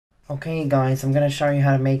Okay guys, I'm going to show you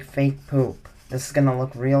how to make fake poop. This is going to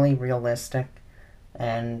look really realistic,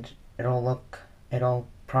 and it'll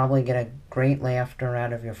probably get a great laughter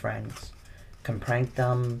out of your friends. You can prank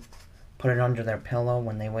them, put it under their pillow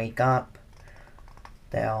when they wake up.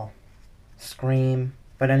 They'll scream.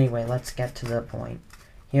 But anyway, let's get to the point.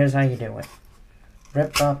 Here's how you do it.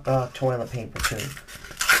 Rip up a toilet paper tube.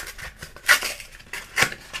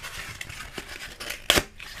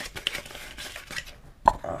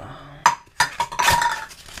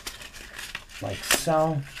 Like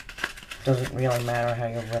so. Doesn't really matter how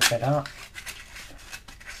you rip it up.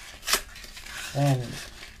 Then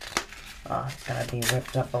it's gonna be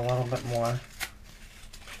ripped up a little bit more.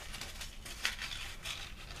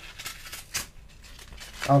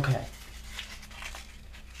 Okay.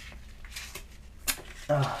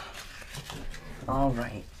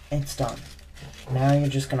 Alright, it's done. Now you're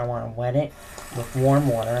just gonna want to wet it with warm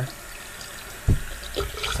water.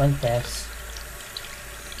 Just like this.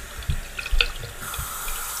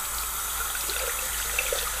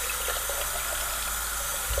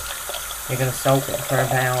 You're gonna soak it for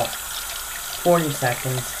about 40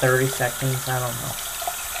 seconds, 30 seconds, I don't know.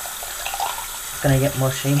 It's gonna get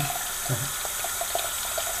mushy.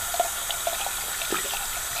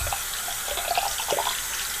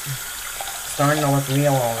 Starting to look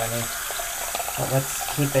real already. But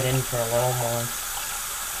let's keep it in for a little more.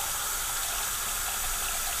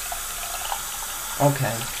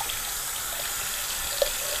 Okay.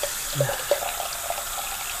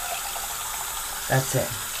 That's it.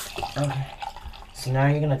 Okay. So now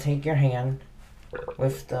you're going to take your hand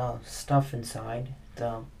with the stuff inside,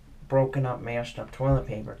 the broken up, mashed up toilet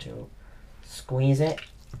paper tube. Squeeze it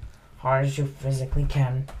hard as you physically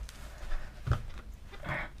can.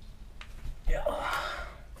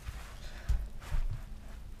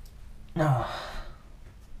 And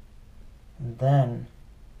then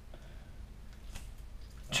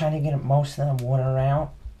try to get most of the water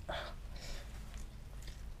out.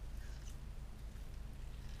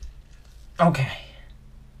 Okay,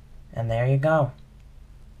 and there you go.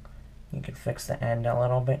 You can fix the end a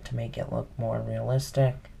little bit to make it look more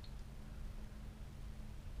realistic.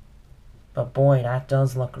 But boy, that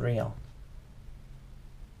does look real.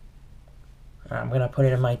 I'm going to put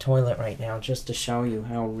it in my toilet right now just to show you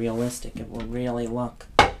how realistic it will really look.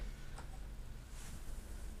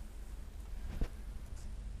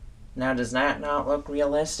 Now, does that not look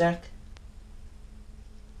realistic?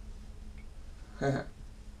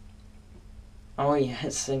 Oh yeah,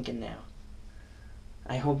 it's sinking now.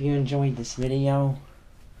 I hope you enjoyed this video.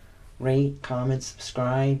 Rate, comment,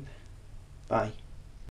 subscribe. Bye.